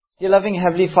Dear loving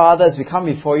Heavenly Father, as we come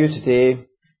before you today,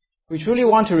 we truly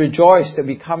want to rejoice that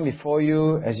we come before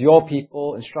you as your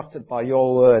people, instructed by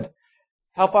your word.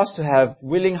 Help us to have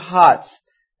willing hearts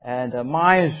and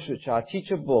minds which are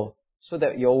teachable, so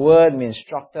that your word may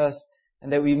instruct us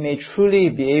and that we may truly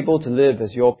be able to live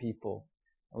as your people.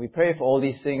 And we pray for all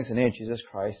these things in the name of Jesus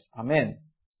Christ. Amen.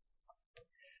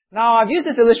 Now, I've used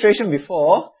this illustration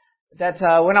before, that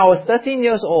when I was 13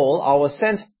 years old, I was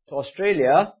sent to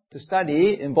Australia to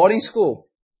study in boarding school.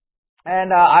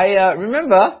 And I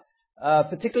remember,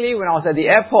 particularly when I was at the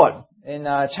airport in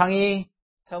Changi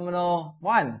Terminal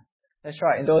 1. That's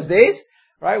right, in those days,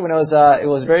 right, when it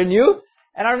was very new.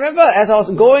 And I remember as I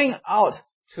was going out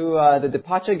to the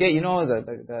departure gate,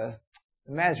 the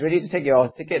man's ready to take your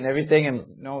ticket and everything, and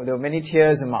there were many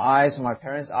tears in my eyes, in my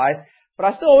parents' eyes. But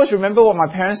I still always remember what my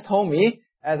parents told me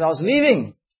as I was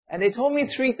leaving. And they told me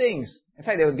 3 things. In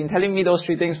fact, they've been telling me those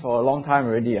 3 things for a long time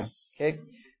already. Okay?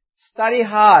 Study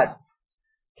hard.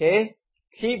 Okay?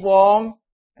 Keep warm.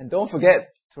 And don't forget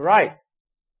to write.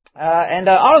 And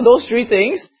out of those 3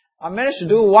 things, I managed to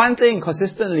do one thing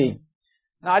consistently.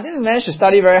 Now, I didn't manage to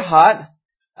study very hard.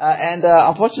 And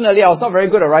unfortunately, I was not very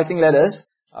good at writing letters.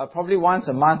 Probably once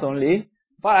a month only.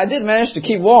 But I did manage to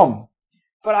keep warm.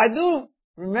 But I do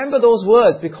remember those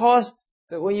words, because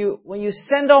when you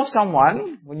send off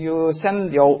someone, when you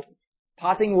send your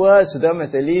parting words to them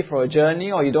as they leave for a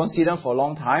journey, or you don't see them for a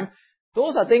long time,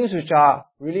 those are things which are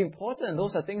really important.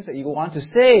 Those are things that you want to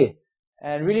say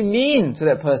and really mean to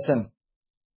that person.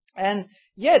 And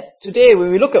yet, today,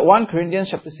 when we look at 1 Corinthians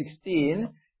chapter 16,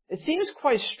 it seems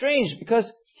quite strange,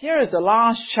 because here is the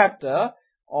last chapter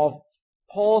of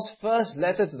Paul's first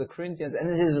letter to the Corinthians, and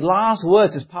his last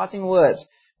words, his parting words.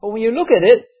 But when you look at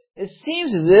it, it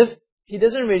seems as if he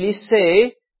doesn't really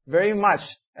say very much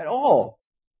at all.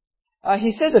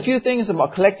 He says a few things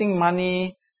about collecting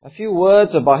money, a few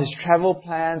words about his travel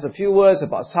plans, a few words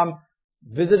about some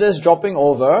visitors dropping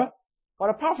over.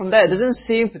 But apart from that, it doesn't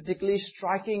seem particularly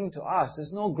striking to us.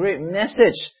 There's no great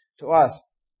message to us.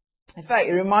 In fact,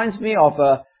 it reminds me of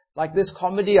like this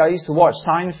comedy I used to watch,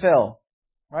 Seinfeld.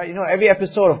 Right? Every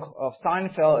episode of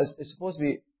Seinfeld is supposed to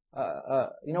be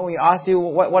when you ask you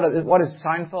what is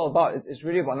Seinfeld about, it's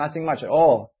really about nothing much at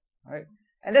all, right?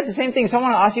 And that's the same thing.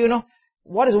 Someone will ask you,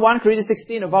 what is 1 Corinthians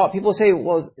 16 about? People say,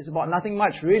 well, it's about nothing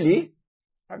much, really,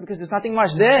 right? Because there's nothing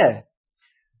much there.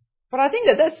 But I think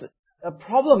that's a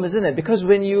problem, isn't it? Because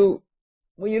when you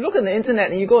look on the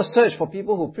internet and you go search for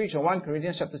people who preach on 1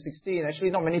 Corinthians chapter 16, actually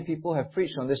not many people have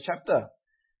preached on this chapter.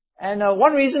 And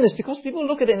one reason is because people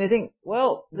look at it and they think,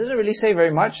 well, it doesn't really say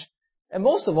very much. And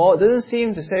most of all, it doesn't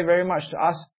seem to say very much to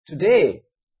us today.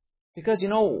 Because,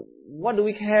 what do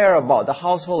we care about the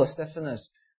household of Stephanas?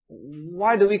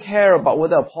 Why do we care about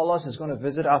whether Apollos is going to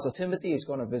visit us or Timothy is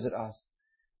going to visit us?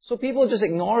 So people just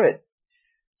ignore it.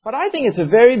 But I think it's a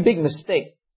very big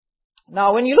mistake.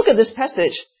 Now, when you look at this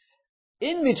passage,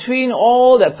 in between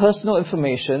all that personal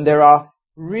information, there are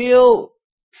real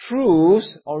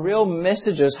truths or real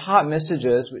messages, hard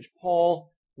messages, which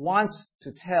Paul wants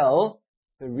to tell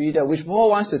the reader, which Paul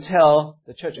wants to tell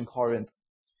the church in Corinth.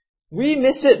 We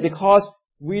miss it because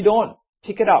we don't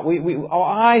pick it up.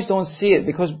 Our eyes don't see it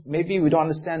because maybe we don't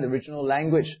understand the original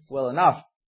language well enough.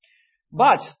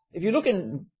 But if you look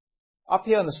up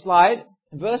here on the slide,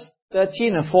 verse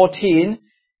 13 and 14,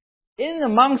 in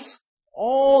amongst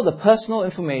all the personal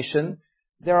information,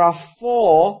 there are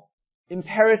 4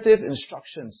 imperative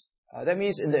instructions. That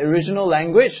means in the original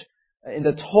language, in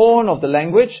the tone of the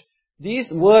language,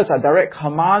 these words are direct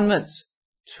commandments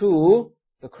to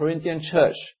the Corinthian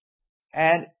church.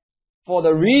 And for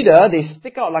the reader, they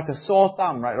stick out like a sore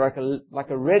thumb, right? Like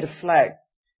a red flag,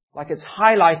 like it's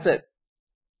highlighted.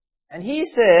 And he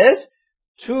says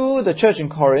to the church in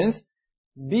Corinth,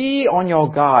 be on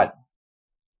your guard.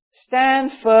 Stand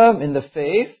firm in the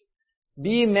faith.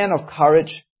 Be men of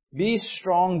courage. Be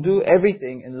strong. Do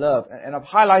everything in love. And I've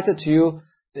highlighted to you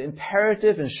the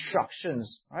imperative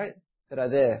instructions, right, that are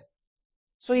there.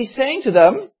 So he's saying to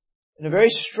them, in a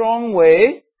very strong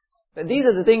way, that these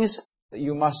are the things that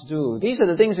you must do. These are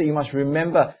the things that you must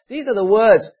remember. These are the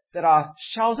words that are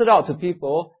shouted out to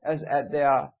people as at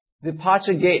their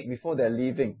departure gate before they're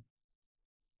leaving.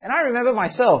 And I remember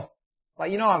myself,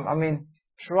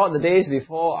 throughout the days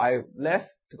before I left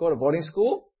to go to boarding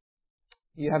school,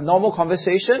 you have normal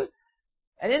conversation,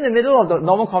 and in the middle of the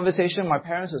normal conversation, my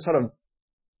parents would sort of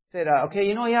said,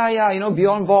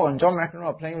 Bjorn Borg and John McEnroe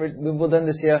are playing Wimbledon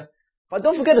this year. But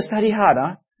don't forget to study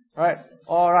hard, Right?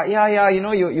 Or,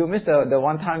 you missed the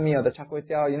one-time meal, the char kway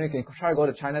teow, you can try to go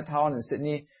to Chinatown in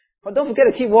Sydney. But don't forget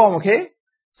to keep warm, okay?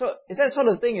 So, it's that sort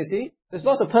of thing, you see? There's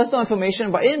lots of personal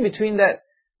information, but in between that,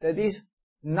 there are these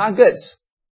nuggets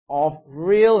of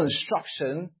real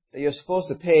instruction that you're supposed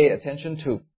to pay attention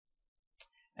to.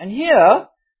 And here,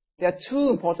 there are two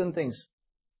important things.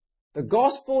 The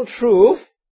gospel truth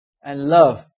and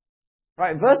love.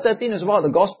 Right? Verse 13 is about the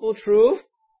gospel truth.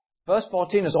 Verse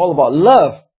 14 is all about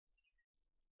love.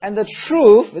 And the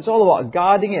truth is all about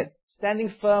guarding it,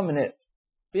 standing firm in it,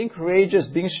 being courageous,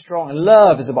 being strong. And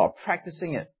love is about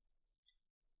practicing it.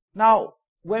 Now,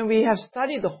 when we have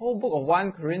studied the whole book of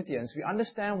 1 Corinthians, we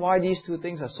understand why these two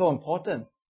things are so important.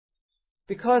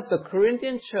 Because the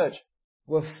Corinthian church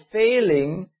were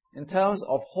failing in terms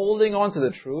of holding on to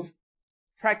the truth,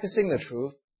 practicing the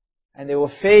truth, and they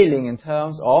were failing in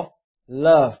terms of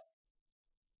love.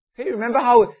 Okay, remember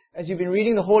how, as you've been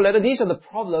reading the whole letter, these are the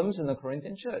problems in the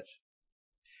Corinthian church.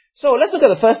 So let's look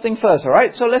at the first thing first,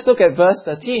 alright? So let's look at verse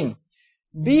 13.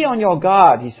 Be on your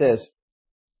guard, he says.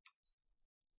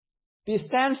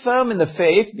 Stand firm in the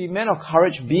faith, be men of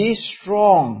courage, be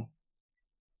strong.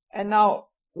 And now,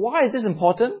 why is this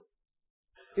important?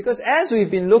 Because as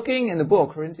we've been looking in the book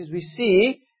of Corinthians, we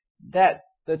see that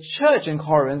the church in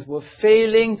Corinth were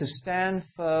failing to stand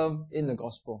firm in the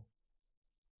gospel.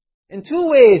 In two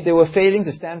ways they were failing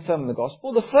to stand firm in the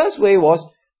gospel. The first way was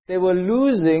they were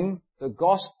losing the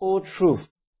gospel truth.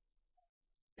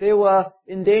 They were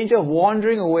in danger of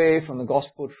wandering away from the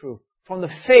gospel truth, from the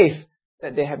faith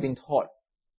that they had been taught.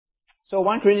 So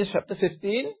 1 Corinthians chapter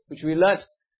 15, which we learnt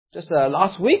just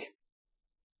last week,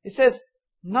 it says,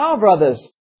 Now, brothers,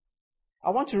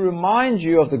 I want to remind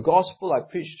you of the gospel I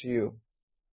preached to you,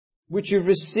 which you've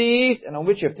received and on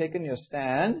which you have taken your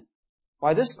stand.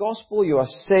 By this gospel you are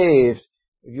saved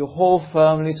if you hold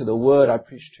firmly to the word I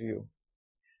preached to you.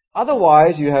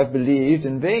 Otherwise you have believed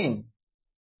in vain.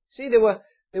 See, they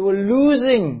were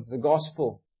losing the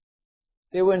gospel.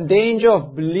 They were in danger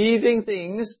of believing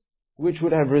things which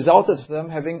would have resulted to them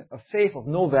having a faith of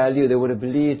no value. They would have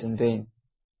believed in vain.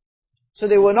 So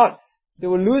they were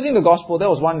losing the gospel. That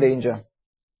was one danger.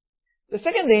 The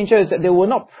second danger is that they were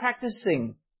not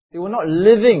practicing. They were not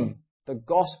living the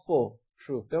gospel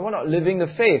truth. They were not living the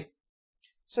faith.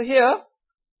 So here,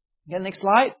 again, next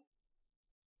slide.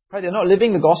 Right, they're not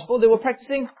living the gospel. They were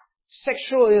practicing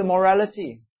sexual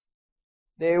immorality.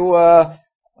 They were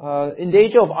in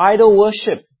danger of idol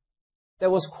worship. There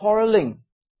was quarreling.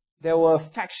 There were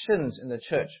factions in the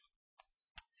church.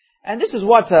 And this is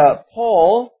what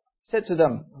Paul said to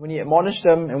them when he admonished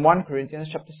them in 1 Corinthians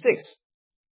chapter 6.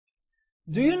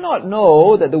 Do you not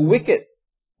know that the wicked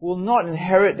will not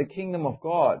inherit the kingdom of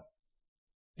God?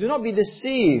 Do not be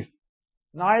deceived.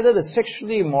 Neither the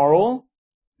sexually immoral,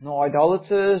 nor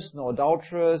idolaters, nor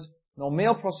adulterers, nor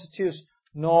male prostitutes,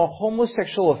 nor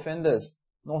homosexual offenders,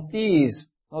 nor thieves,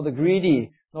 nor the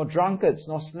greedy, nor drunkards,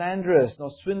 nor slanderers, nor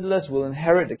swindlers will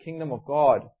inherit the kingdom of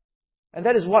God. And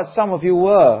that is what some of you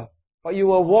were. But you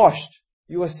were washed,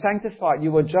 you were sanctified,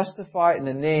 you were justified in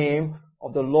the name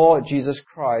of the Lord Jesus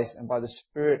Christ and by the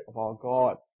Spirit of our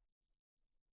God.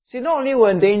 See, not only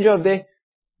were in danger of they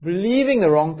believing the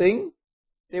wrong thing,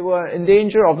 they were in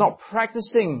danger of not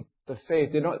practicing the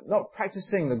faith. They're not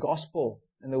practicing the gospel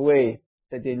in the way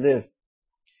that they live.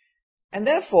 And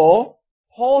therefore,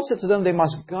 Paul said to them they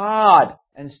must guard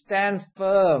and stand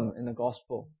firm in the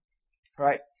gospel.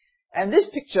 Right? And this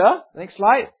picture, next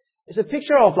slide, is a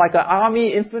picture of like an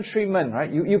army infantryman,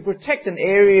 right? You protect an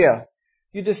area.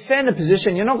 You defend a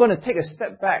position. You're not going to take a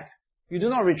step back. You do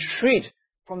not retreat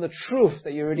from the truth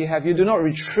that you already have. You do not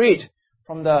retreat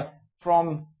from the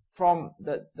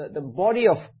body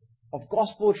of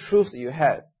gospel truth that you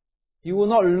have. You will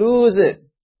not lose it.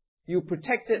 You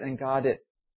protect it and guard it.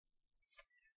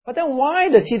 But then why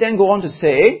does he then go on to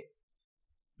say,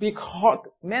 be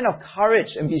men of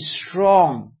courage and be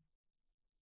strong?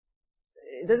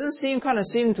 It doesn't seem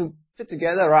to fit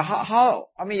together, right?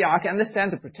 I can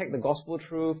understand to protect the gospel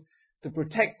truth, to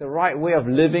protect the right way of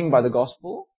living by the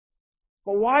gospel.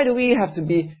 But why do we have to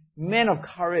be men of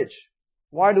courage?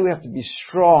 Why do we have to be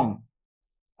strong?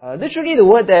 Literally the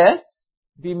word there,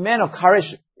 be men of courage,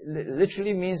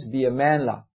 literally means be a man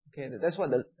lah. Okay, that's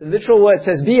what the literal word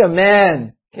says, be a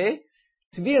man. Okay?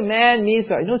 To be a man means,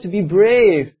 to be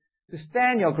brave, to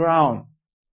stand your ground.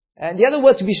 And the other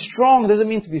word, to be strong, doesn't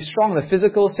mean to be strong in the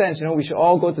physical sense. We should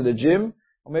all go to the gym,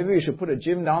 or maybe we should put a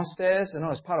gym downstairs,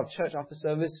 as part of church after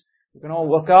service. We can all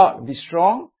work out and be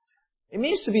strong. It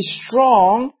means to be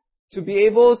strong, to be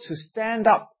able to stand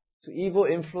up to evil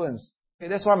influence. Okay,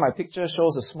 that's why my picture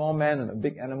shows a small man and a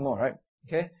big animal, right?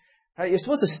 Okay? Right? You're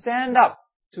supposed to stand up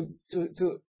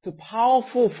to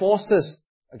powerful forces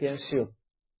against you.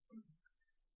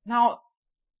 Now,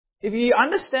 if you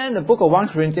understand the book of 1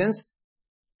 Corinthians,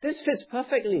 this fits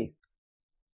perfectly.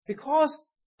 Because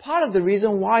part of the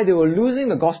reason why they were losing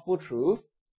the gospel truth,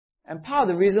 and part of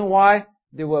the reason why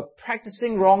they were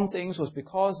practicing wrong things, was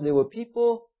because there were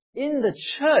people in the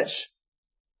church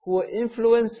who were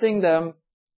influencing them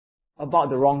about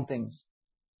the wrong things.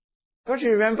 Don't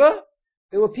you remember?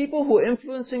 There were people who were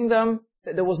influencing them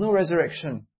that there was no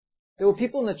resurrection. There were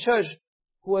people in the church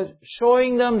who were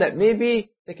showing them that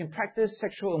maybe they can practice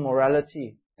sexual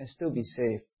immorality and still be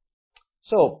saved.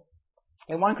 So,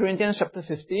 in 1 Corinthians chapter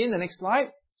 15, the next slide,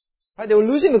 right, they were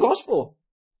losing the gospel.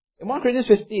 In 1 Corinthians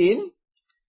 15,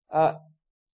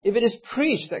 if it is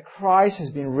preached that Christ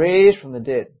has been raised from the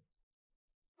dead,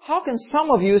 how can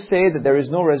some of you say that there is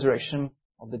no resurrection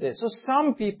of the dead? So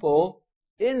some people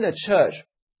in the church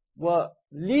were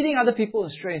leading other people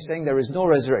astray, saying there is no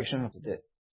resurrection of the dead.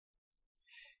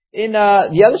 In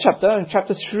the other chapter, in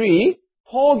chapter 3,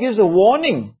 Paul gives a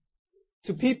warning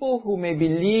to people who may be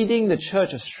leading the church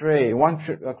astray.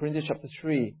 1 Corinthians chapter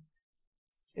 3.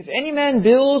 If any man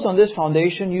builds on this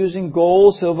foundation using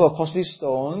gold, silver, or costly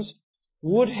stones,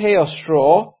 wood, hay, or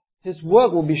straw, his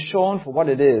work will be shown for what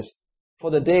it is. For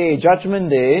the day,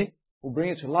 judgment day, will bring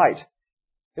it to light.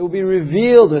 It will be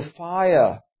revealed with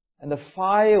fire, and the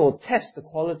fire will test the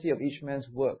quality of each man's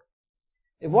work.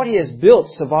 If what he has built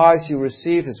survives, he will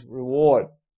receive his reward.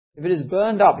 If it is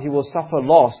burned up, he will suffer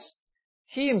loss.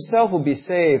 He himself will be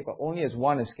saved, but only as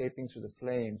one escaping through the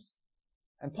flames.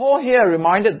 And Paul here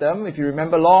reminded them, if you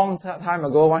remember long time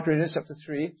ago, 1 Corinthians chapter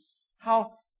 3,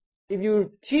 how if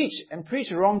you teach and preach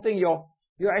the wrong thing,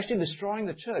 you're actually destroying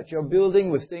the church. You're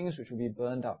building with things which will be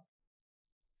burned up.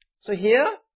 So here,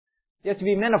 you have to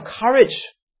be men of courage,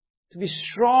 to be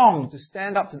strong, to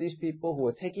stand up to these people who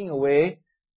are taking away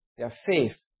their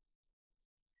faith.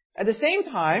 At the same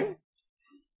time,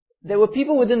 there were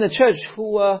people within the church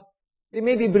who they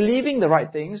may be believing the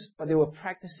right things, but they were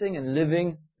practicing and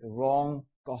living the wrong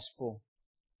gospel.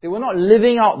 They were not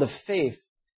living out the faith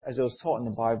as it was taught in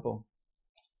the Bible.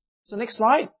 So next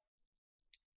slide.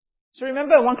 So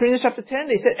remember in 1 Corinthians chapter 10,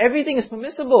 they said everything is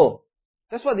permissible.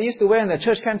 That's what they used to wear in their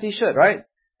church camp t-shirt, right?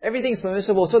 Everything is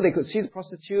permissible, so they could see the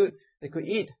prostitute, they could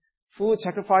eat food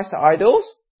sacrificed to idols.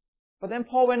 But then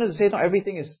Paul went on to say not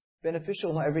everything is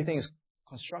beneficial, not everything is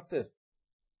constructive.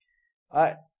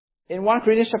 In 1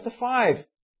 Corinthians chapter 5,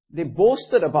 they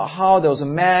boasted about how there was a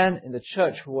man in the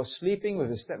church who was sleeping with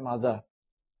his stepmother.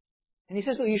 And he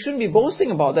says, look, you shouldn't be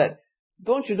boasting about that.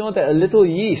 Don't you know that a little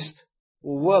yeast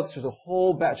will work through the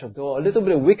whole batch of dough? A little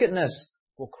bit of wickedness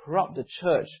will corrupt the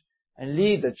church and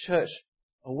lead the church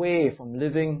away from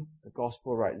living the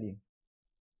gospel rightly.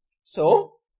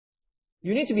 So,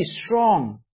 you need to be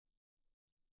strong.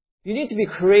 You need to be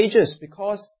courageous,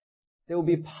 because there will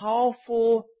be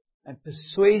powerful and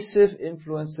persuasive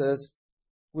influences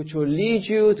which will lead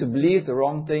you to believe the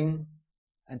wrong thing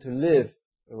and to live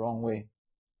the wrong way.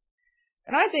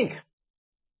 And I think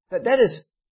that is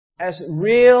as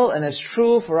real and as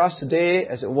true for us today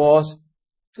as it was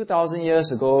 2,000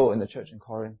 years ago in the church in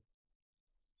Corinth.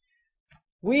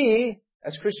 We,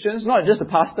 as Christians, not just the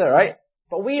pastor, right?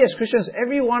 But we as Christians,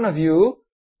 every one of you,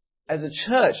 as a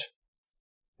church,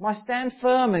 must stand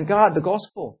firm and guard the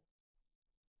gospel.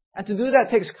 And to do that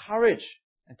takes courage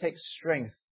and takes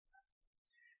strength.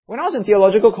 When I was in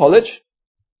theological college,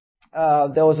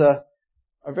 there was a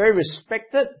very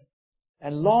respected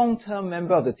and long-term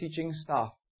member of the teaching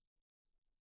staff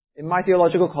in my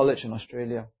theological college in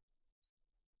Australia,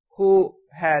 who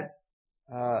had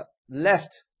left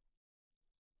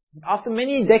after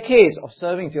many decades of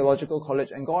serving theological college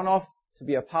and gone off to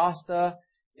be a pastor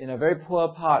in a very poor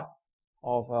part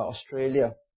of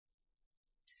Australia.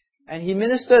 And he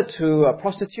ministered to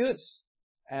prostitutes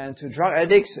and to drug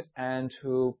addicts and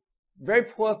to very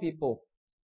poor people.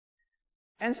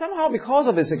 And somehow, because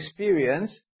of his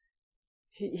experience,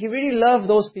 he really loved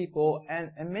those people,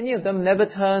 and many of them never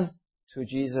turned to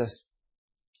Jesus.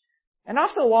 And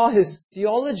after a while, his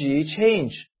theology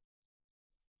changed.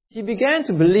 He began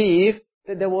to believe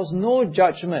that there was no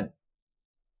judgment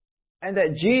and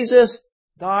that Jesus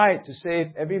died to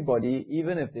save everybody,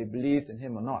 even if they believed in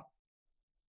him or not.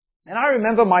 And I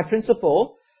remember my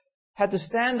principal had to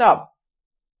stand up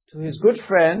to his good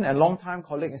friend and longtime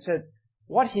colleague and said,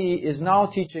 what he is now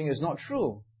teaching is not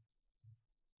true.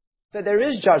 That there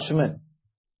is judgment.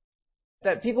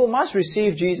 That people must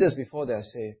receive Jesus before they are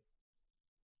saved.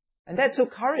 And that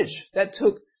took courage. That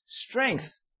took strength.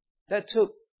 That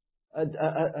took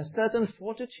a certain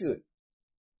fortitude.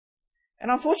 And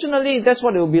unfortunately, that's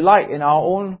what it will be like in our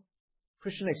own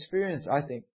Christian experience, I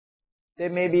think. There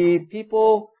may be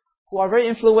people who are very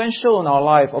influential in our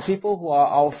life, or people who are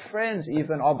our friends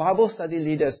even, or Bible study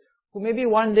leaders, who maybe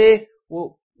one day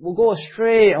will go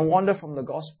astray and wander from the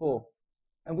gospel.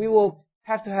 And we will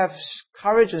have to have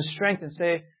courage and strength and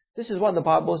say, this is what the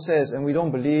Bible says, and we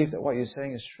don't believe that what you're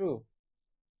saying is true.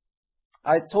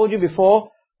 I told you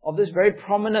before of this very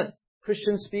prominent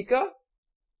Christian speaker,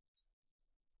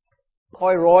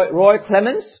 Roy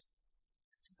Clemens.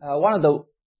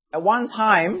 At one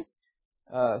time,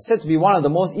 said to be one of the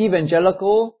most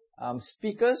evangelical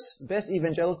speakers, best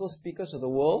evangelical speakers of the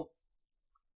world.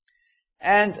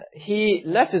 And he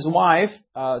left his wife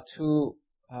to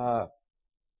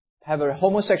have a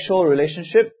homosexual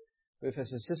relationship with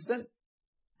his assistant,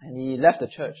 and he left the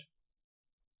church.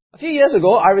 A few years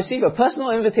ago, I received a personal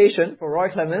invitation for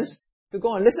Roy Clemens to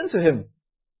go and listen to him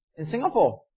in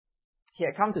Singapore. He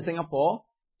had come to Singapore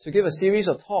to give a series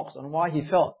of talks on why he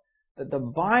felt that the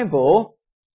Bible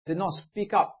did not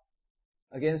speak up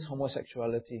against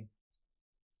homosexuality.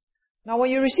 Now,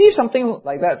 when you receive something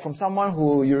like that from someone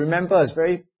who you remember as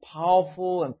very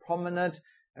powerful and prominent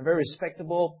and very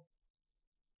respectable,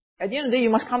 at the end of the day,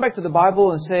 you must come back to the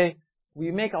Bible and say, we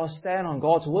make our stand on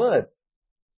God's Word.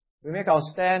 We make our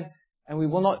stand and we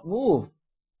will not move.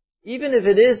 Even if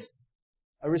it is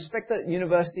a respected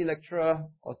university lecturer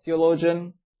or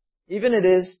theologian, even if it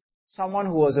is someone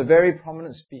who was a very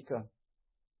prominent speaker.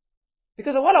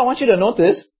 Because what I want you to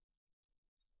notice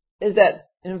is that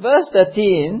in verse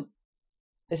 13,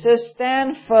 it says,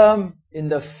 stand firm in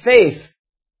the faith.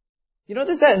 You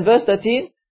notice that in verse 13?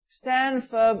 Stand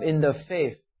firm in the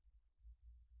faith.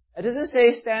 It doesn't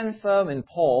say stand firm in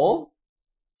Paul,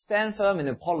 stand firm in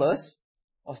Apollos,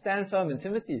 or stand firm in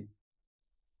Timothy.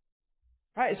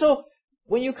 Right? So,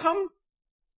 when you come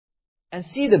and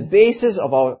see the basis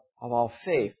of our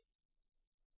faith,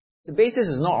 the basis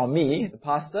is not on me, the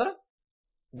pastor.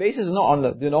 The basis is not on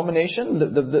the denomination.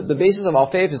 The basis of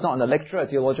our faith is not on the lecturer at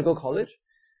theological college.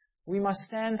 We must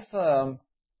stand firm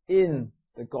in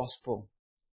the gospel,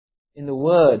 in the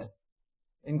Word,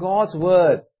 in God's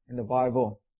Word, in the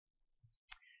Bible.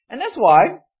 And that's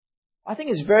why I think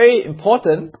it's very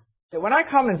important that when I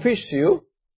come and preach to you,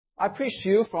 I preach to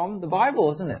you from the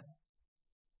Bible, isn't it?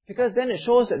 Because then it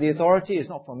shows that the authority is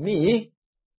not from me,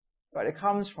 but it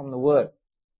comes from the Word.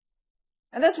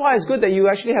 And that's why it's good that you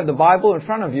actually have the Bible in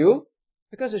front of you,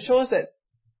 because it shows that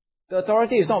the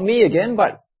authority is not me again,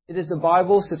 but it is the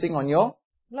Bible sitting on your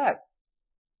lap.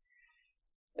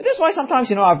 And that's why sometimes,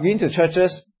 I've been to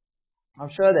churches. I'm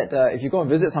sure that if you go and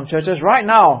visit some churches right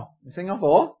now in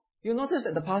Singapore, you'll notice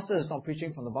that the pastor is not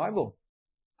preaching from the Bible.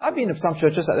 I've been to some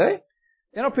churches that way.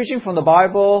 They're not preaching from the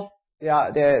Bible.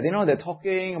 They're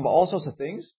talking about all sorts of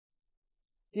things.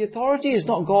 The authority is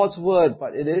not God's Word,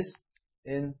 but it is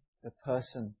in the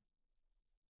person.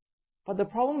 But the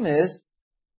problem is,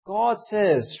 God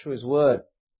says through His Word,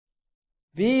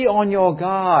 be on your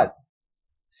guard.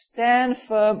 Stand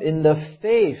firm in the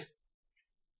faith,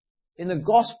 in the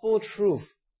gospel truth,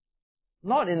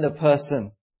 not in the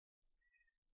person.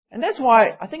 And that's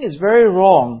why I think it's very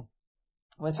wrong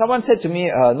when someone said to me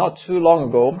not too long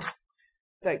ago,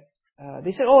 that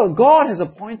they said, oh, God has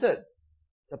appointed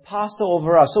the pastor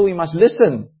over us, so we must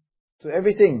listen to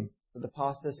everything that the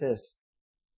pastor says.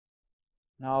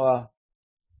 Now,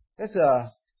 that's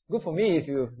good for me if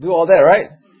you do all that, right?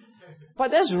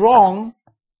 But that's wrong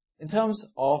in terms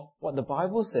of what the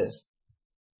Bible says.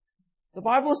 The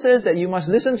Bible says that you must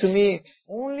listen to me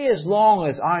only as long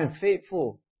as I am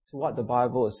faithful to what the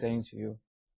Bible is saying to you.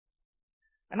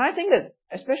 And I think that,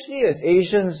 especially as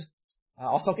Asians,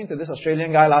 I was talking to this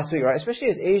Australian guy last week, right? Especially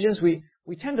as Asians, we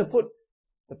tend to put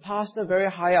the pastor very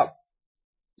high up.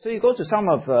 So you go to some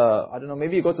of,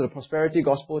 maybe you go to the Prosperity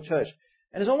Gospel Church,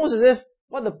 and it's almost as if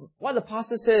what the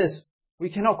pastor says, we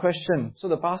cannot question. So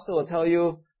the pastor will tell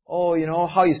you,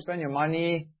 how you spend your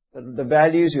money, the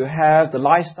values you have, the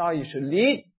lifestyle you should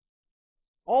lead.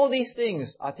 All these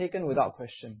things are taken without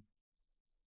question.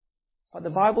 But the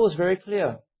Bible is very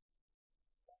clear.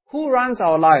 Who runs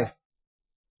our life?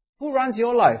 Who runs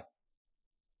your life?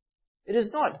 It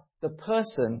is not the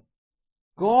person.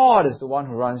 God is the one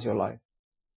who runs your life.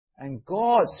 And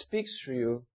God speaks through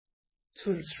you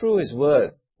through His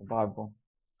Word, the Bible.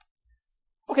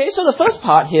 Okay, so the first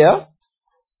part here,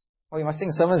 you must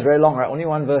think the sermon is very long, right? Only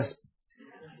one verse.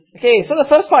 Okay, so the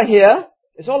first part here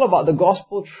is all about the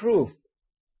gospel truth.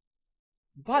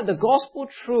 But the gospel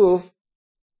truth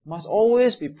must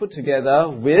always be put together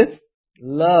with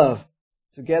love.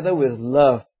 Together with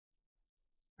love.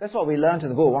 That's what we learned in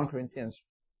the book of 1 Corinthians.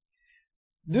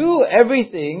 Do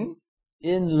everything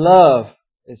in love,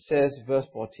 it says, verse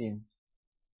 14.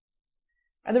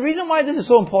 And the reason why this is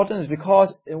so important is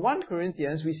because in 1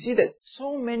 Corinthians, we see that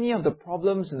so many of the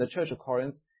problems in the church of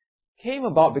Corinth came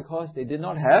about because they did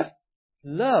not have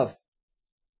love.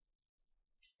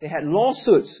 They had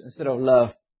lawsuits instead of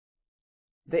love.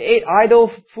 They ate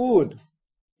idol food,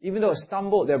 even though it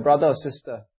stumbled their brother or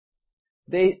sister.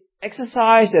 They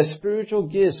exercised their spiritual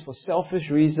gifts for selfish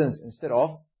reasons instead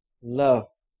of love.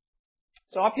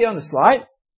 So up here on the slide,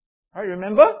 right,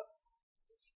 remember?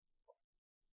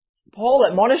 Paul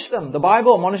admonished them, the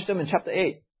Bible admonished them in chapter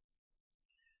 8.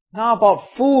 Now about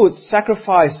food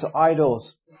sacrificed to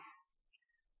idols.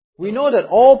 We know that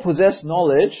all possess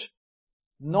knowledge.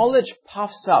 Knowledge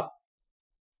puffs up,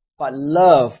 but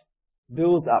love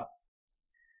builds up.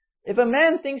 If a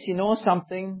man thinks he knows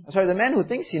something, the man who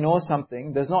thinks he knows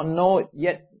something does not know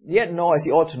yet know as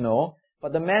he ought to know,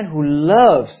 but the man who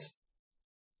loves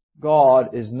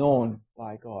God is known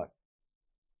by God.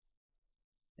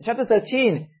 In chapter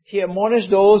 13, he admonished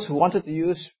those who wanted to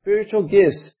use spiritual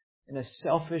gifts in a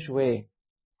selfish way.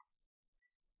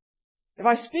 If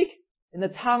I speak in the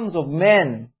tongues of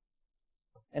men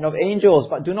and of angels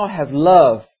but do not have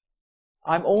love,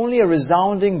 I'm only a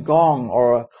resounding gong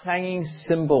or a clanging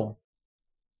cymbal.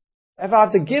 If I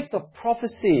have the gift of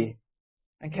prophecy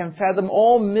and can fathom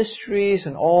all mysteries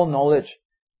and all knowledge,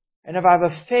 and if I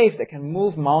have a faith that can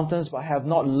move mountains but have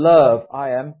not love,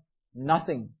 I am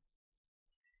nothing.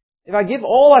 If I give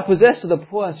all I possess to the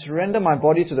poor and surrender my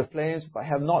body to the flames but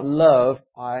have not love,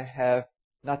 I have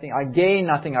nothing. I gain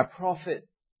nothing. I profit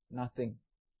nothing.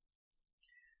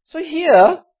 So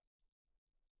here,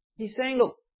 he's saying,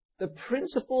 look, the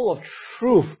principle of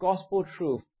truth, gospel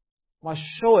truth, must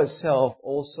show itself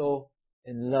also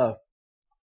in love.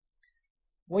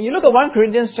 When you look at 1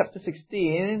 Corinthians chapter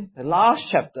 16, the last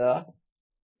chapter,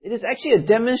 it is actually a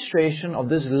demonstration of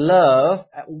this love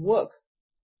at work.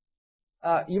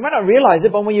 You might not realize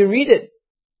it, but when you read it,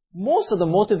 most of the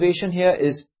motivation here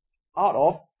is out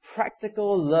of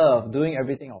practical love, doing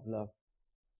everything of love.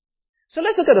 So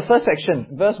let's look at the first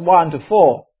section, verse 1 to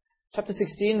 4. Chapter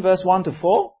 16, verse 1 to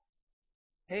 4.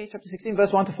 Okay, chapter 16,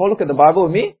 verse 1 to 4. Look at the Bible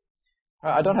with me.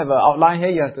 I don't have an outline here,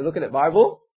 you have to look at the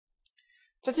Bible.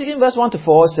 Chapter 16, verse 1 to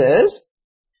 4 says,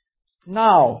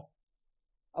 Now,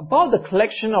 about the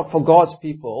collection for God's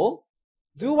people,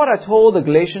 do what I told the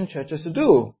Galatian churches to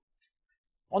do.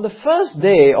 On the first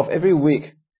day of every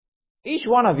week, each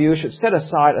one of you should set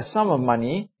aside a sum of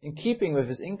money in keeping with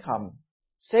his income,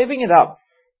 saving it up,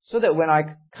 so that when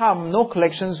I come, no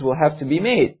collections will have to be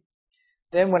made.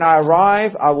 Then when I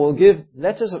arrive, I will give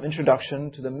letters of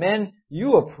introduction to the men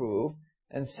you approve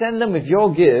and send them with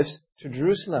your gifts to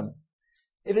Jerusalem.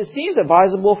 If it seems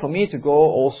advisable for me to go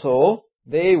also,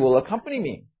 they will accompany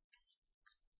me.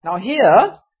 Now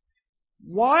here,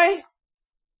 why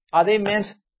are they meant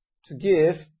to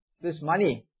give this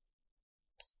money?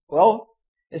 Well,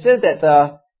 it says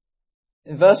that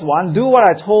in verse 1, do what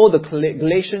I told the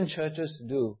Galatian churches to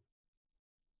do.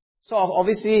 So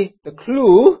obviously the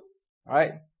clue,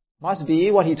 right, must be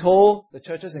what he told the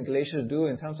churches in Galatia to do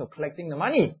in terms of collecting the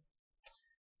money.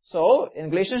 So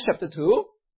in Galatians chapter 2,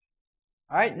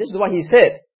 right, this is what he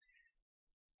said.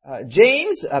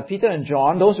 James, Peter and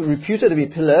John, those who reputed to be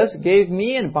pillars, gave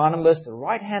me and Barnabas the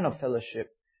right hand of fellowship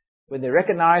when they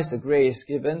recognized the grace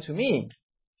given to me.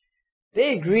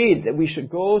 They agreed that we should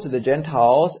go to the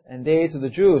Gentiles and they to the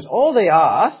Jews. All they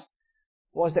asked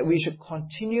was that we should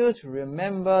continue to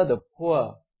remember the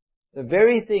poor, the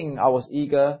very thing I was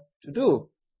eager to do.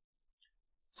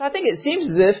 So I think it seems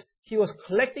as if he was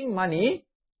collecting money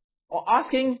or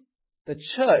asking the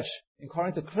church in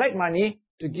Corinth to collect money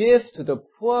to give to the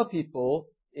poor people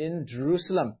in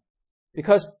Jerusalem.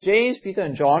 Because James, Peter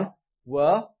and John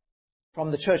were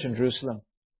from the church in Jerusalem.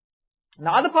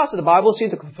 Now other parts of the Bible seem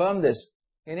to confirm this.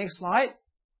 Okay, next slide.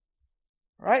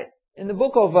 Right? In the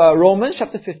book of Romans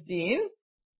chapter 15, it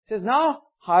says, Now,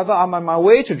 however, I'm on my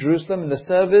way to Jerusalem in the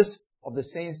service of the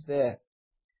saints there.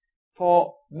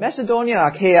 For Macedonia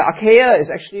and Achaia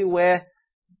is actually where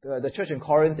the church in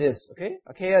Corinth is. Okay?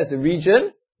 Achaia is the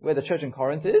region where the church in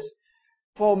Corinth is.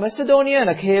 For Macedonia and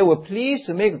Achaia were pleased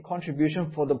to make a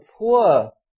contribution for the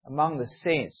poor among the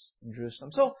saints in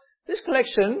Jerusalem. So, this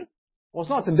collection was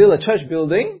not to build a church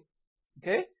building.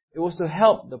 Okay? It was to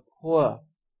help the poor.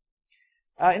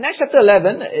 In Acts chapter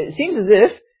 11, it seems as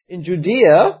if in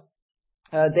Judea,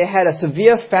 they had a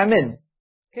severe famine.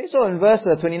 Okay, so in verse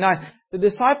 29, the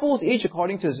disciples, each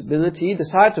according to his ability,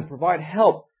 decided to provide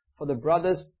help for the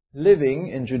brothers living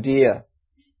in Judea.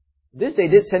 This they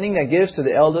did, sending their gifts to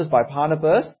the elders by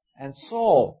Barnabas and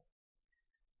Saul.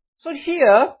 So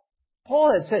here,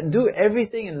 Paul had said, do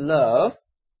everything in love.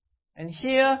 And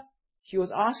here, he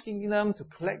was asking them to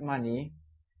collect money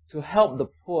to help the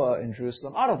poor in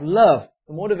Jerusalem out of love.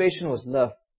 The motivation was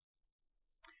love.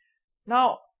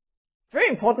 Now, very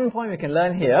important point we can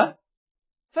learn here.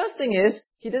 First thing is,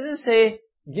 he doesn't say,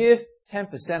 give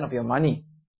 10% of your money.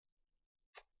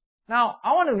 Now,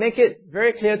 I want to make it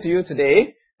very clear to you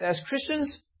today that as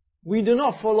Christians, we do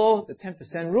not follow the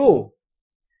 10% rule.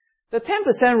 The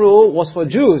 10% rule was for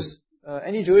Jews.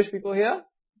 Any Jewish people here?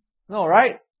 No,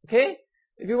 right? Okay?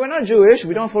 If you were not Jewish,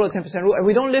 we don't follow the 10% rule, and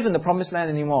we don't live in the promised land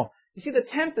anymore. You see, the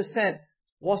 10%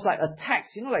 was like a tax.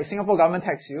 You know, like Singapore government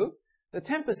tax you? The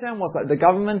 10% was like the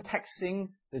government taxing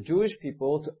the Jewish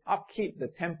people to upkeep the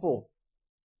temple.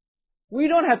 We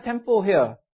don't have temple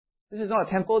here. This is not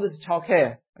a temple, this is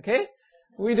childcare. Okay?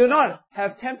 We do not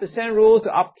have 10% rule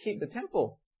to upkeep the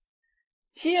temple.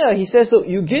 Here he says, so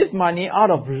you give money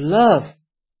out of love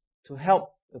to help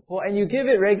the poor, and you give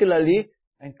it regularly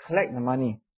and collect the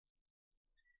money.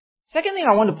 Second thing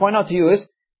I want to point out to you is,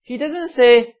 he doesn't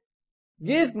say,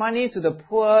 give money to the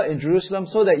poor in Jerusalem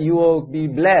so that you will be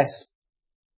blessed.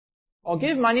 Or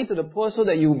give money to the poor so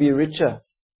that you will be richer.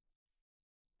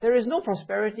 There is no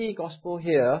prosperity gospel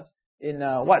here in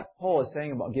what Paul is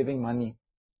saying about giving money.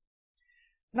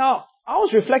 Now, I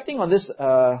was reflecting on this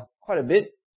quite a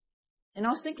bit, and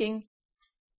I was thinking,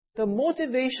 the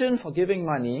motivation for giving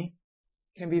money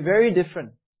can be very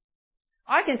different.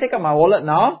 I can take out my wallet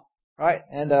now, right,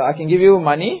 and I can give you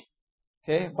money,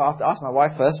 okay, but I have to ask my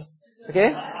wife first,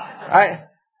 okay, right?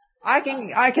 I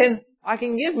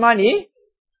can give money,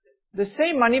 the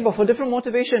same money, but for different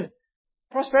motivation.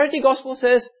 Prosperity gospel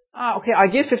says, okay, I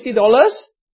give $50.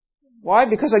 Why?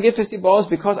 Because I give $50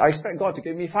 because I expect God to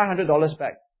give me $500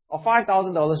 back or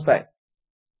 $5,000 back.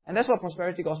 And that's what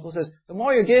prosperity gospel says. The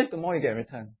more you give, the more you get in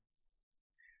return.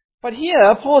 But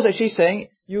here, Paul is actually saying,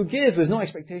 you give with no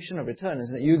expectation of return,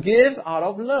 isn't it? You give out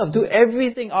of love. Do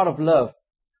everything out of love.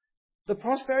 The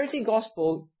prosperity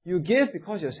gospel, you give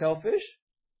because you're selfish.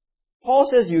 Paul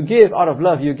says you give out of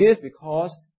love. You give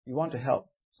because you want to help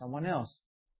someone else.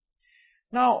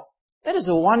 Now, that is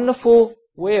a wonderful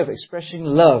way of expressing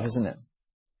love, isn't it?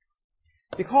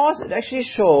 Because it actually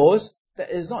shows that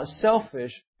it's not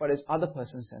selfish, but it's other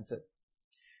person-centered.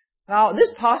 Now, this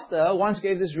pastor once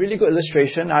gave this really good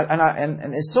illustration,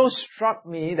 and it so struck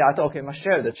me that I thought, okay, I must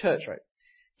share with the church, right?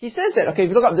 He says that, okay, if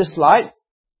you look up this slide,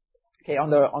 okay, on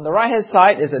the right-hand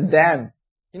side is a dam.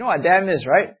 You know what a dam is,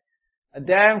 right? A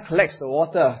dam collects the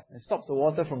water and stops the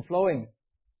water from flowing.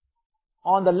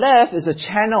 On the left is a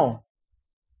channel.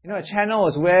 You know, a channel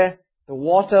is where the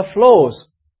water flows.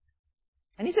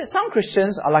 And he said some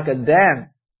Christians are like a dam.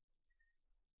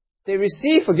 They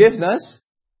receive forgiveness,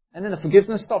 and then the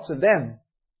forgiveness stops with them.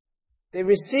 They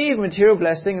receive material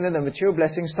blessing, and then the material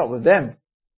blessing stops with them.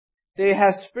 They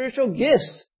have spiritual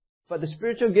gifts, but the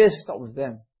spiritual gifts stop with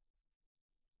them.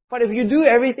 But if you do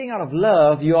everything out of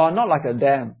love, you are not like a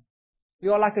dam.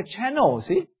 You are like a channel,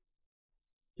 see?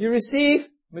 You receive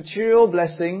material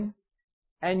blessing,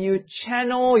 and you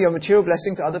channel your material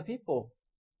blessing to other people.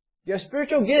 You have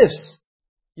spiritual gifts.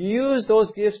 You use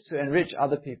those gifts to enrich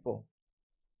other people.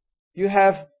 You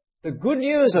have the good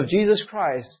news of Jesus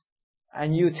Christ,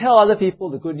 and you tell other people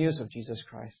the good news of Jesus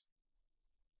Christ.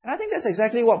 And I think that's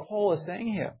exactly what Paul is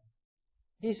saying here.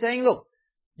 He's saying, look,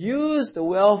 use the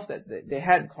wealth that they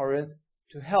had in Corinth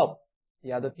to help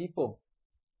the other people.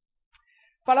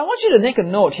 But I want you to make a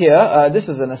note here, this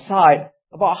is an aside,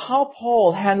 about how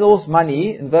Paul handles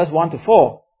money in verse 1 to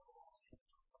 4.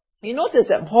 You notice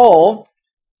that Paul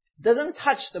doesn't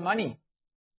touch the money.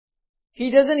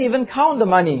 He doesn't even count the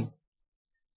money.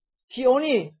 He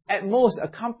only, at most,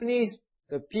 accompanies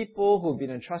the people who've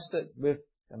been entrusted with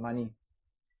the money.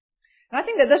 And I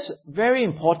think that that's very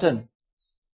important.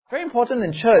 Very important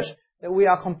in church that we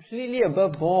are completely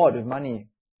above board with money.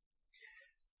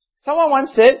 Someone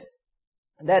once said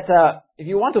that if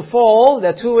you want to fall,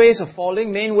 there are two ways of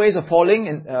falling, main ways of falling,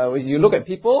 and you look at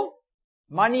people,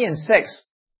 money and sex.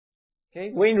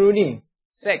 Okay, Wayne Rooney,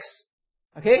 sex.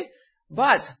 Okay,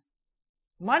 but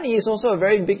money is also a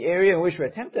very big area in which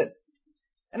we're tempted.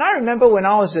 And I remember when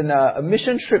I was in a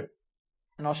mission trip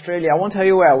in Australia, I won't tell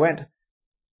you where I went,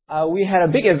 we had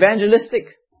a big evangelistic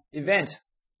event.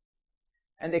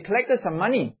 And they collected some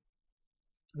money.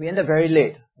 We ended very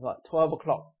late, about 12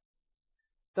 o'clock.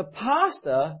 The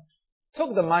pastor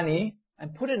took the money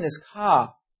and put it in his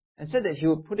car and said that he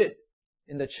would put it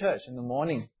in the church in the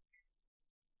morning.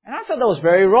 And I thought that was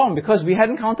very wrong because we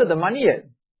hadn't counted the money yet.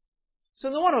 So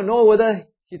no one would know whether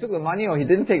he took the money or he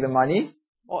didn't take the money.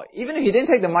 Or even if he didn't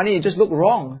take the money, it just looked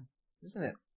wrong, isn't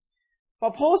it?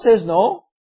 But Paul says no.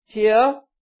 Here,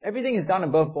 everything is done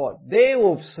above board. They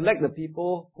will select the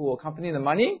people who will accompany the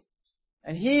money,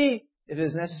 and he, if it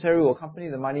is necessary, will accompany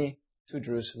the money to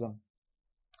Jerusalem.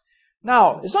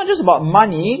 Now, it's not just about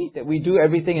money that we do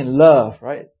everything in love,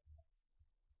 right?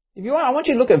 If you want, I want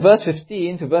you to look at verse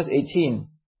 15 to verse 18.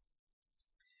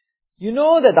 You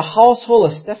know that the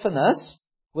household of Stephanas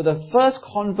were the first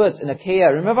converts in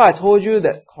Achaia. Remember I told you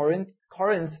that Corinth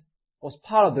was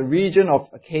part of the region of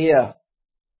Achaia.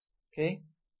 Okay?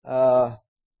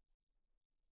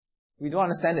 We don't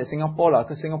understand that Singapore,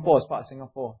 because Singapore is part of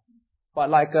Singapore. But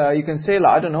you can say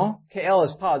I don't know, KL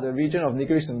is part of the region of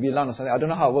Negeri Sembilan or something. I don't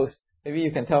know how it works. Maybe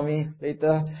you can tell me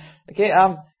later. Okay,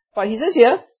 but he says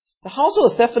here, the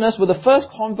household of Stephanas were the first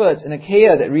converts in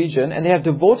Achaia, that region, and they have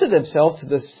devoted themselves to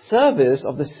the service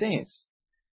of the saints.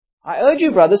 I urge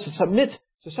you, brothers, to submit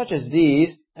to such as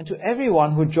these, and to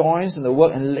everyone who joins in the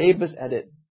work and labors at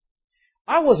it.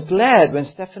 I was glad when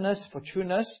Stephanas,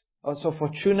 Fortunatus,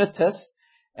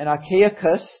 and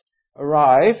Achaicus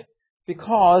arrived,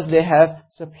 because they have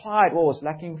supplied what was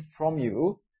lacking from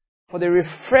you, for they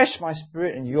refreshed my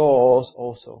spirit and yours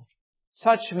also.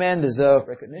 Such men deserve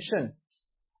recognition.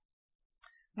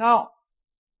 Now,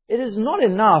 it is not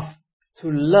enough to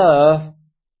love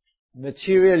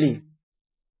materially.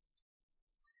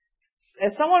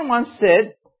 As someone once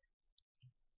said,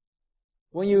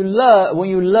 when you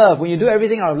do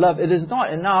everything out of love, it is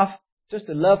not enough just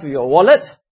to love with your wallet.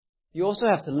 You also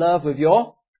have to love with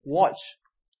your watch.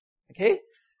 Okay?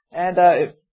 And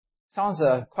it sounds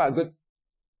quite a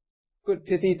good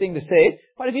pithy thing to say.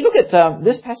 But if you look at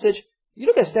this passage, you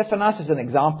look at Stephanas as an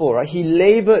example, right? He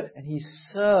labored and he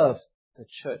served the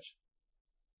church.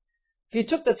 He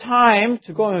took the time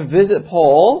to go and visit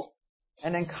Paul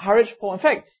and encourage Paul. In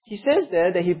fact, he says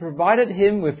there that he provided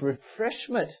him with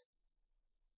refreshment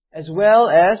as well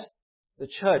as the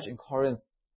church in Corinth.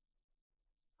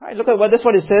 Right? Look at that's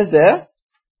what it says there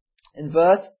in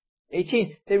verse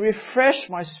 18. They refresh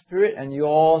my spirit and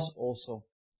yours also.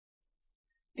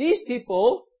 These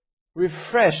people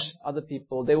refreshed other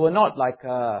people. They were not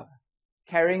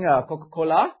carrying a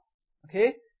Coca-Cola,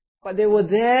 okay? But they were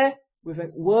there with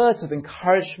words of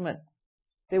encouragement.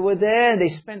 They were there and they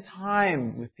spent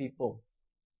time with people.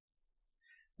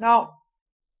 Now,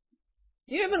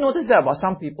 do you ever notice that about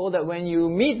some people, that when you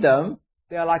meet them,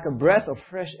 they are like a breath of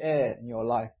fresh air in your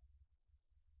life?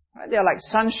 Right? They are like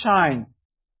sunshine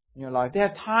in your life. They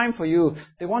have time for you.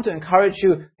 They want to encourage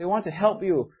you. They want to help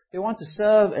you. They want to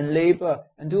serve and labor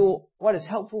and do what is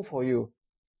helpful for you.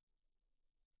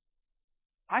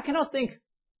 I cannot think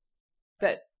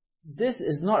that this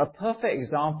is not a perfect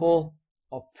example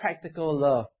of practical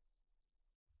love.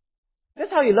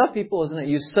 That's how you love people, isn't it?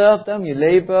 You serve them, you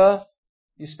labor,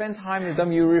 you spend time with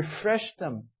them, you refresh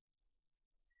them.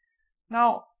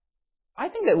 Now, I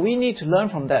think that we need to learn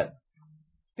from that.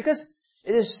 Because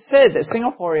it is said that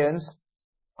Singaporeans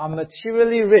are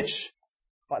materially rich,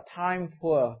 but time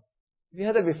poor. Have you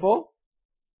heard that before?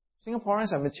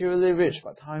 Singaporeans are materially rich,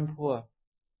 but time poor.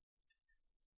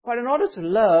 But in order to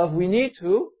love, we need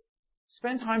to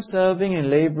spend time serving and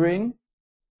laboring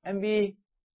and be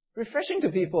refreshing to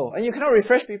people. And you cannot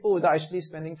refresh people without actually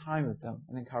spending time with them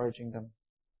and encouraging them.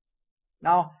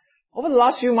 Now, over the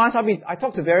last few months, I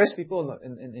talked to various people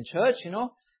in church,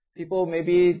 People,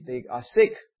 maybe they are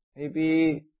sick,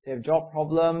 maybe they have job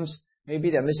problems, maybe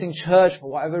they're missing church for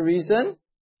whatever reason.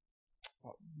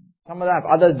 Some of them have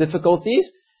other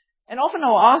difficulties. And often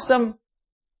I'll ask them,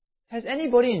 has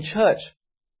anybody in church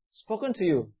spoken to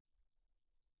you?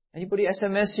 Anybody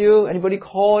SMS you? Anybody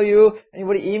call you?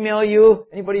 Anybody email you?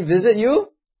 Anybody visit you?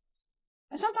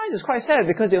 And sometimes it's quite sad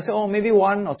because they'll say, maybe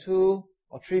 1 or 2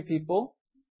 or 3 people.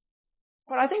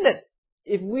 But I think that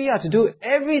if we are to do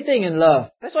everything in love,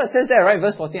 that's what it says there, right?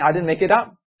 Verse 14, I didn't make it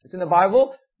up. It's in the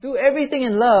Bible. Do everything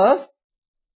in love,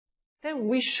 then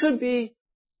we should be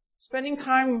spending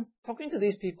time talking to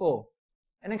these people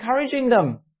and encouraging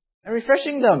them and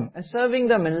refreshing them and serving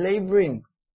them and laboring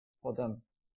for them.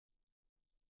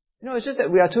 It's just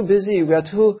that we are too busy. We have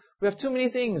too many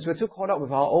things. We're too caught up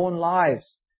with our own lives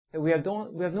that we have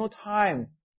no time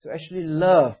to actually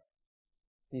love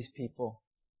these people.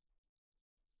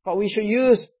 But we should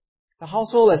use the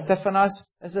household as Stephanas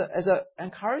as an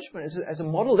encouragement, as a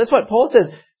model. That's what Paul says.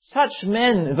 Such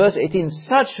men, verse 18,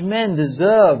 such men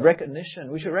deserve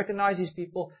recognition. We should recognize these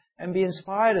people and be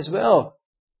inspired as well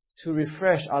to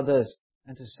refresh others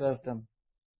and to serve them.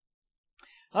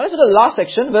 Now let's look at the last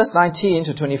section, verse 19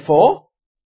 to 24.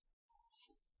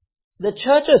 The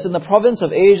churches in the province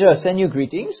of Asia send you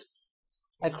greetings.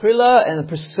 Aquila and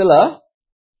Priscilla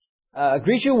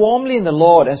greet you warmly in the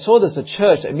Lord, and so does the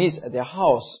church that meets at their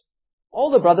house.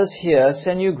 All the brothers here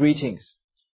send you greetings.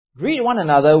 Greet one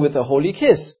another with a holy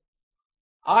kiss.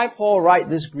 I, Paul, write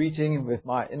this greeting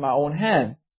in my own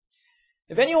hand.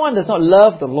 If anyone does not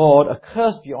love the Lord, a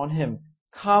curse be on him.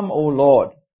 Come, O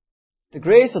Lord. The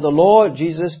grace of the Lord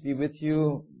Jesus be with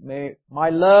you. May my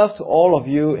love to all of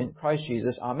you in Christ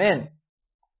Jesus. Amen.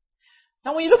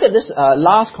 Now when you look at this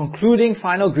last concluding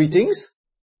final greetings,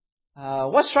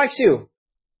 What strikes you?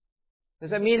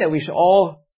 Does that mean that we should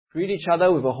all greet each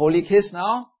other with a holy kiss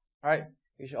now? Right?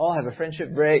 We should all have a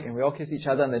friendship break and we all kiss each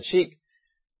other on the cheek.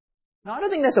 No, I don't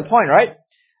think that's the point, right?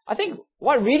 I think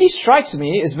what really strikes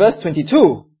me is verse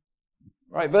 22.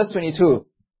 Right, verse 22.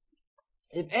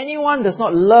 If anyone does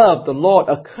not love the Lord,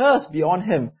 a curse be on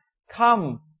him.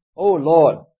 Come, O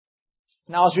Lord.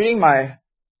 Now I was reading my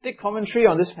thick commentary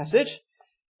on this passage,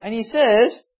 and he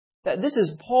says that this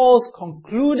is Paul's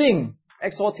concluding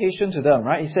exhortation to them,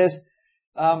 right? He says,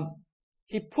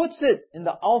 he puts it in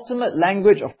the ultimate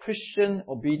language of Christian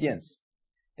obedience.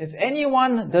 If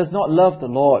anyone does not love the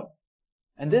Lord,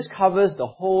 and this covers the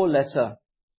whole letter.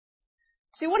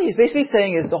 See, what he's basically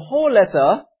saying is the whole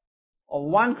letter of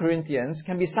 1 Corinthians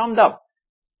can be summed up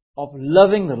of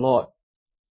loving the Lord.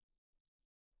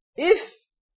 If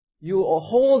you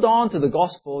hold on to the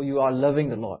gospel, you are loving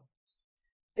the Lord.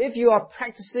 If you are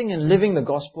practicing and living the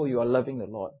gospel, you are loving the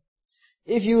Lord.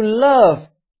 If you love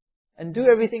and do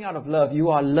everything out of love, you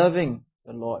are loving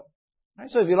the Lord. Right?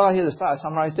 So if you allow here to start, I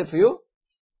summarized it for you.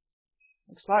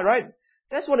 Next slide, right?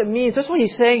 That's what it means. That's what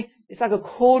he's saying. It's like a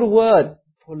code word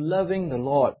for loving the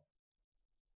Lord.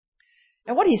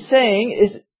 And what he's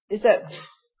saying is that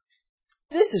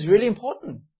this is really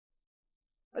important.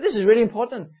 This is really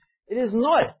important. It is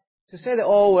not to say that,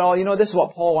 oh, well, this is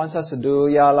what Paul wants us to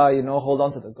do. Hold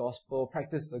on to the gospel,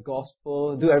 practice the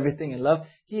gospel, do everything in love.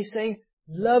 He's saying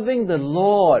loving the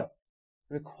Lord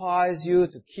requires you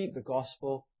to keep the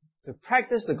gospel, to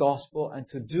practice the gospel, and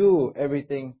to do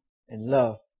everything in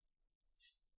love.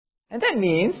 And that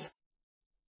means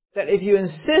that if you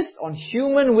insist on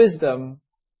human wisdom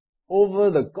over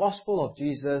the gospel of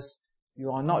Jesus,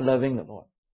 you are not loving the Lord.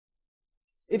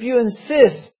 If you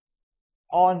insist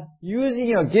on using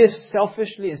your gifts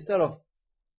selfishly instead of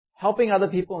helping other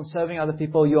people and serving other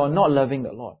people, you are not loving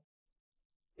the Lord.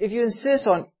 If you insist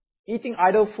on eating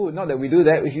idol food, not that we do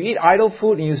that, if you eat idol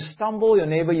food and you stumble your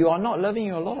neighbor, you are not loving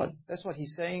your Lord. That's what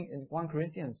he's saying in 1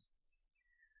 Corinthians.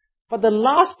 But the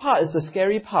last part is the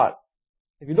scary part.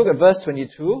 If you look at verse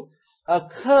 22, a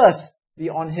curse be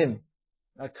on him.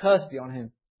 A curse be on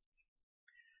him.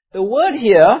 The word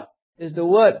here is the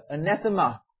word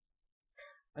anathema.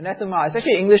 Anathema. It's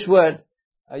actually an English word.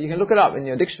 You can look it up in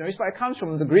your dictionaries, but it comes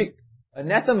from the Greek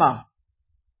anathema.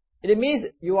 It means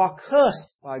you are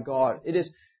cursed by God. It is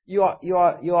you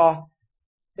are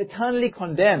eternally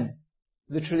condemned.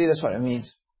 Literally, that's what it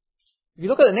means. If you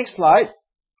look at the next slide,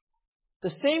 the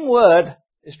same word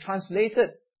is translated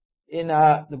in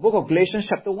the book of Galatians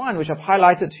chapter 1, which I've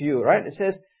highlighted to you, right? It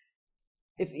says,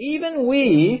 if even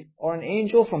we or an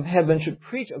angel from heaven should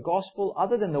preach a gospel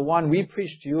other than the one we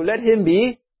preach to you, let him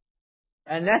be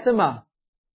anathema.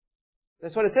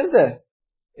 That's what it says there.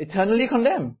 Eternally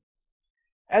condemned.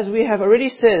 As we have already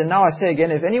said, and now I say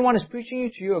again, if anyone is preaching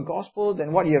to you a gospel,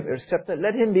 then what you have accepted,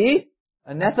 let him be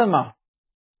anathema.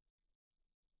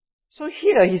 So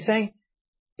here he's saying,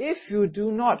 if you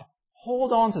do not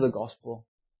hold on to the gospel,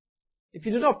 if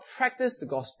you do not practice the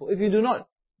gospel, if you do not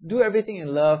do everything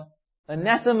in love,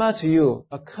 anathema to you,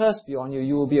 a curse be on you,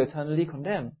 you will be eternally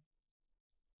condemned.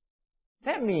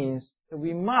 That means that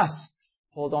we must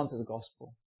hold on to the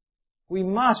gospel. We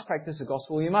must practice the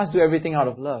gospel. We must do everything out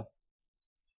of love.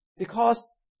 Because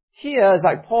here is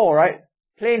like Paul, right?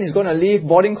 Plane is going to leave,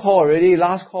 boarding call already,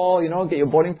 last call, get your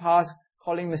boarding pass,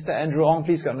 calling Mr. Andrew Ong,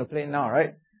 please get on the plane now,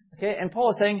 right? Okay, and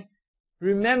Paul is saying,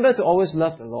 remember to always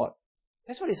love the Lord.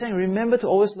 That's what he's saying, remember to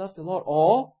always love the Lord,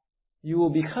 or you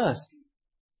will be cursed.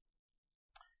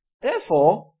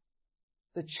 Therefore,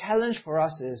 the challenge for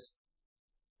us is,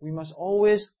 we must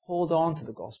always hold on to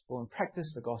the gospel and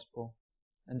practice the gospel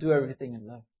and do everything in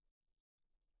love.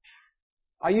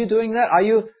 Are you doing that? Are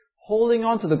you holding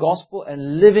on to the gospel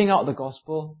and living out the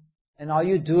gospel? And are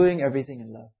you doing everything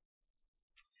in love?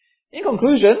 In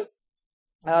conclusion,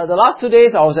 the last 2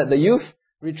 days I was at the youth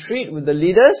retreat with the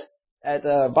leaders at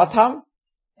Batam,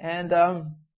 and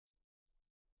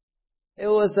it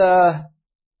was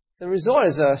the resort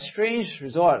is a strange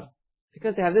resort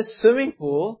because they have this swimming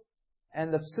pool,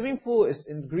 and the swimming pool is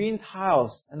in green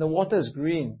tiles and the water is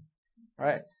green,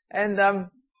 right? And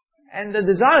the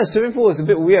design of the swimming pool is a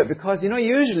bit weird because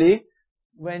usually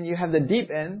when you have the deep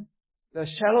end, the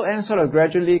shallow end sort of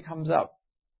gradually comes up.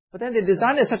 But then they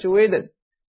designed it in such a way that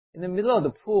in the middle of the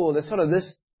pool, there's sort of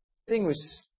this thing which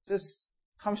just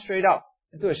comes straight up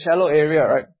into a shallow area,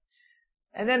 right?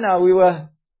 And then we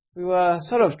were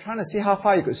sort of trying to see how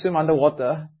far you could swim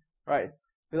underwater, right,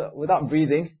 without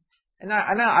breathing. And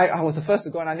I was the first to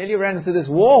go, and I nearly ran into this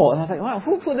wall. And I was like, wow,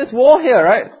 who put this wall here,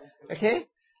 right? Okay.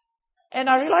 And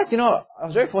I realized, I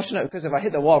was very fortunate because if I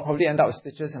hit the wall, I'd probably end up with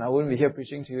stitches and I wouldn't be here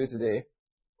preaching to you today.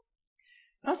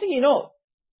 And I was thinking,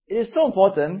 it is so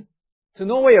important to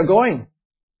know where you're going.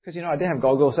 Because, I didn't have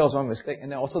goggles, so that was one mistake.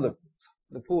 And then also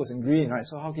the pool was in green, right?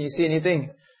 So how can you see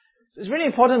anything? So it's really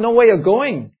important to know where you're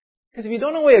going. Because if you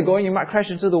don't know where you're going, you might crash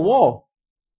into the wall.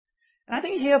 And I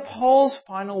think here Paul's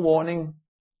final warning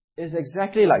is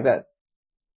exactly like that.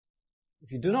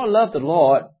 If you do not love the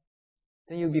Lord,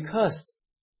 then you'll be cursed.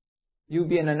 You'll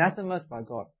be an anathema by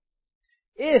God.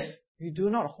 If you do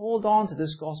not hold on to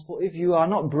this gospel, if you are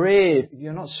not brave, if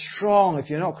you're not strong, if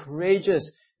you're not courageous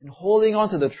in holding on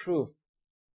to the truth,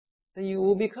 then you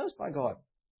will be cursed by God.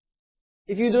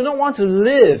 If you do not want to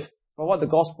live by what the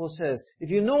gospel says, if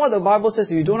you know what the Bible says,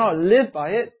 if you do not live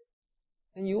by it,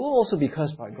 then you will also be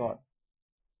cursed by God.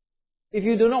 If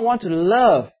you do not want to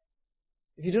love,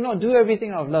 if you do not do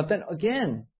everything out of love, then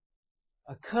again,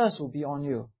 a curse will be on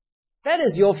you. That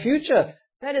is your future.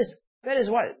 That is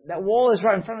what, that wall is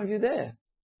right in front of you there.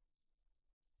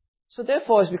 So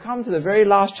therefore, as we come to the very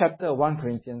last chapter of 1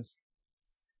 Corinthians,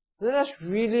 let us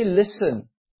really listen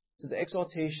to the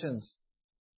exhortations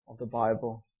of the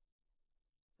Bible.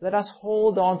 Let us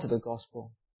hold on to the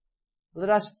gospel. Let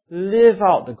us live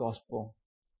out the gospel.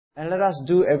 And let us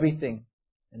do everything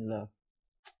in love.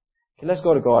 Okay, let's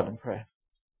go to God in prayer.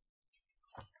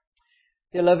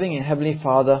 Dear loving and Heavenly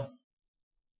Father,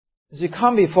 as we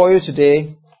come before you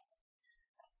today,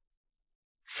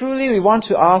 truly we want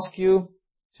to ask you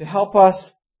to help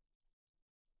us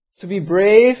to be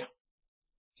brave,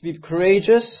 to be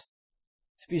courageous,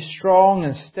 to be strong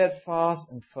and steadfast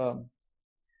and firm.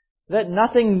 Let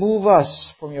nothing move us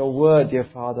from your word, dear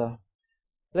Father.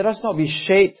 Let us not be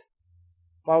shaped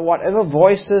by whatever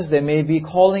voices there may be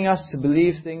calling us to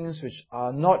believe things which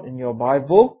are not in your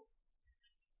Bible,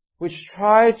 which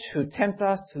try to tempt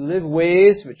us to live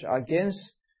ways which are against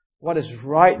what is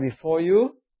right before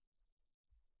you,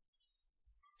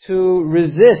 to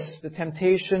resist the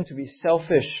temptation to be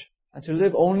selfish and to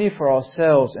live only for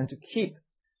ourselves and to keep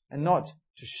and not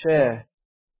to share.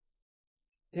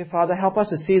 Dear Father, help us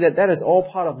to see that that is all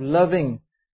part of loving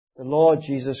the Lord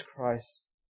Jesus Christ.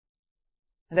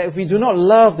 And that if we do not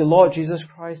love the Lord Jesus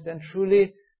Christ, then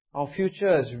truly our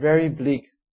future is very bleak.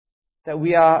 That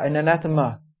we are an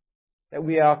anathema. That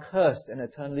we are cursed and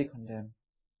eternally condemned.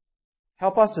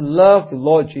 Help us to love the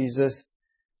Lord Jesus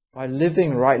by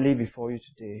living rightly before you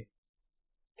today.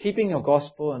 Keeping your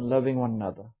gospel and loving one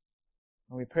another.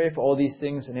 And we pray for all these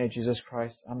things in the name of Jesus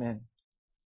Christ. Amen.